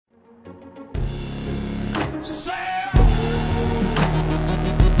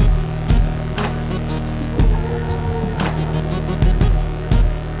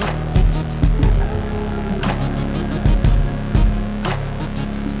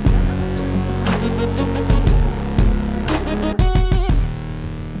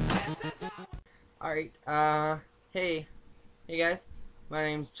Alright, hey guys, my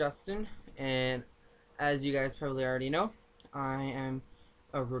name's Justin, and as you guys probably already know, I am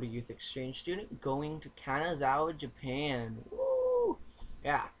a Rotary Youth Exchange student going to Kanazawa, Japan. Woo!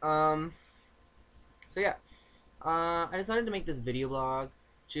 Yeah, I decided to make this video blog,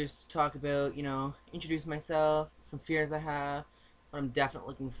 just talk about, introduce myself, some fears I have, what I'm definitely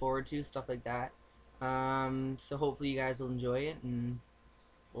looking forward to, stuff like that. So hopefully you guys will enjoy it and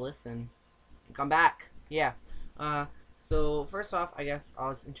listen. Come back. Yeah. Uh, so first off, I guess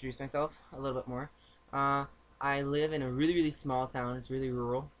I'll just introduce myself a little bit more. I live in a really small town. It's really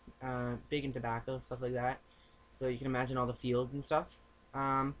rural. Big in tobacco, stuff like that. So you can imagine all the fields and stuff.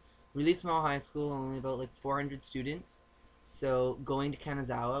 Really small high school, only about like 400 students. So going to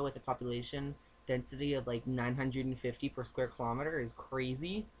Kanazawa with a population density of like 950 per square kilometer is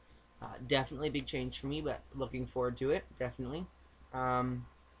crazy. Definitely a big change for me, but looking forward to it, definitely.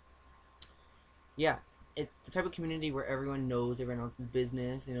 Yeah, it's the type of community where everyone knows everyone else's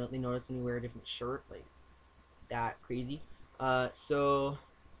business. They notice when you wear a different shirt, like that crazy. So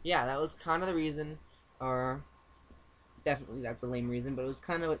yeah, that was kind of the reason, or definitely that's a lame reason, but it was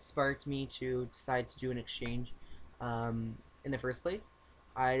kind of what sparked me to decide to do an exchange. In the first place,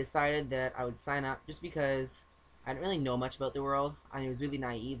 I decided that I would sign up just because I didn't really know much about the world. I was really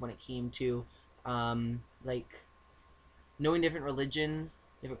naive when it came to like knowing different religions,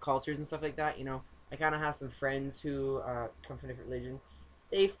 different cultures and stuff like that. I kind of have some friends who come from different religions.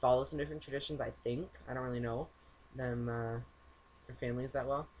 They follow some different traditions, I think. I don't really know them, their families that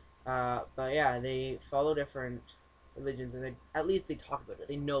well. But yeah, they follow different religions, and at least they talk about it.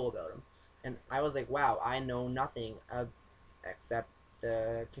 They know about them. And I was like, wow, I know nothing except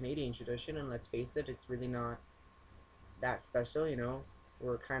the Canadian tradition, and let's face it, it's really not that special.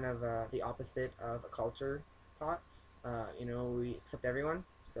 We're kind of the opposite of a culture pot. We accept everyone,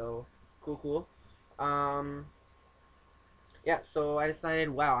 so cool. Yeah, so I decided,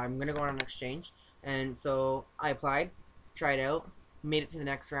 wow, I'm gonna go on an exchange, and so I applied, tried out, made it to the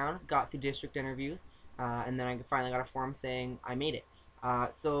next round, got through district interviews, and then I finally got a form saying I made it.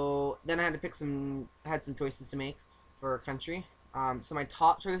 So then I had to pick some choices to make for a country. So my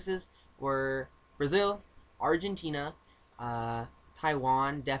top choices were Brazil, Argentina,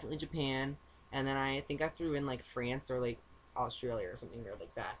 Taiwan, definitely Japan, and then I think I threw in like France or like Australia or something weird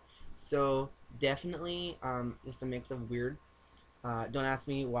like that. So definitely just a mix of weird. Don't ask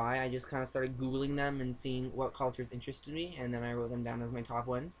me why. I just kind of started Googling them and seeing what cultures interested me, and then I wrote them down as my top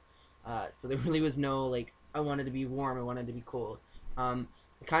ones. So there really was no like I wanted to be warm, I wanted to be cold. I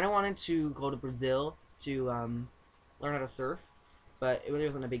kind of wanted to go to Brazil to learn how to surf, but it really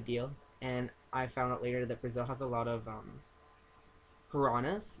wasn't a big deal. And I found out later that Brazil has a lot of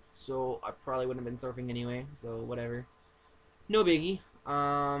piranhas, so I probably wouldn't have been surfing anyway. So whatever, no biggie.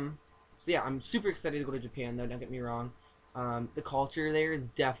 So yeah, I'm super excited to go to Japan though, don't get me wrong. The culture there is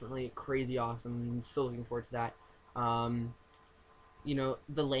definitely crazy awesome. I'm so looking forward to that.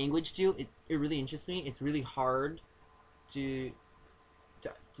 The language too, it really interests me. It's really hard to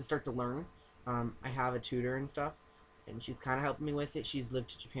start to learn. I have a tutor and stuff, and she's kind of helping me with it. She's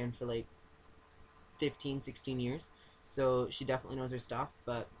lived in Japan for like 15-16 years, so she definitely knows her stuff,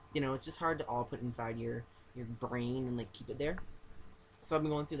 but it's just hard to all put inside your brain and like keep it there. So I've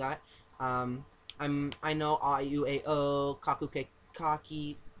been going through that. I know a u a o kakuke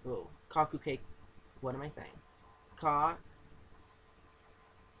kaki kakuke. What am I saying? Wow,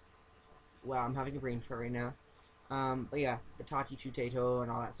 I'm having a brain fart right now. But yeah, the tati chuteto and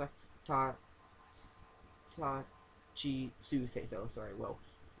all that stuff. Chi su so. Sorry.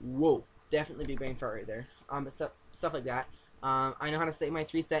 Whoa. Definitely big brain fart right there. But stuff like that. I know how to say my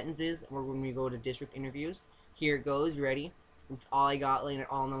 3 sentences when we go to district interviews. Here it goes. You ready? This is all I got, laying it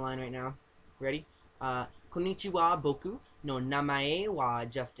all on the line right now. Ready? Konnichiwa, boku no namae wa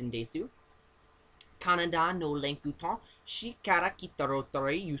Justin desu. Kanada no renkuton shi kara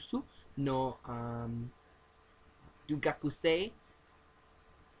kitarotore yusu no dugakusei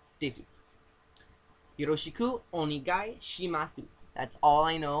desu. Yoroshiku onigai shimasu. That's all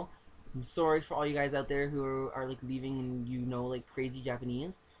I know. I'm sorry for all you guys out there who are like leaving and like crazy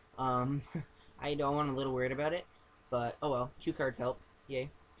Japanese. I know I'm a little worried about it, but oh well, cue cards help. Yay.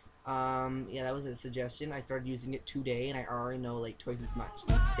 Yeah, that was a suggestion. I started using it today, and I already know like twice as much.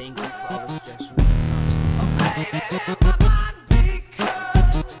 So thank you for all the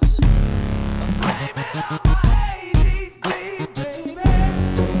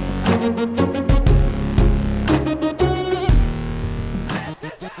suggestions.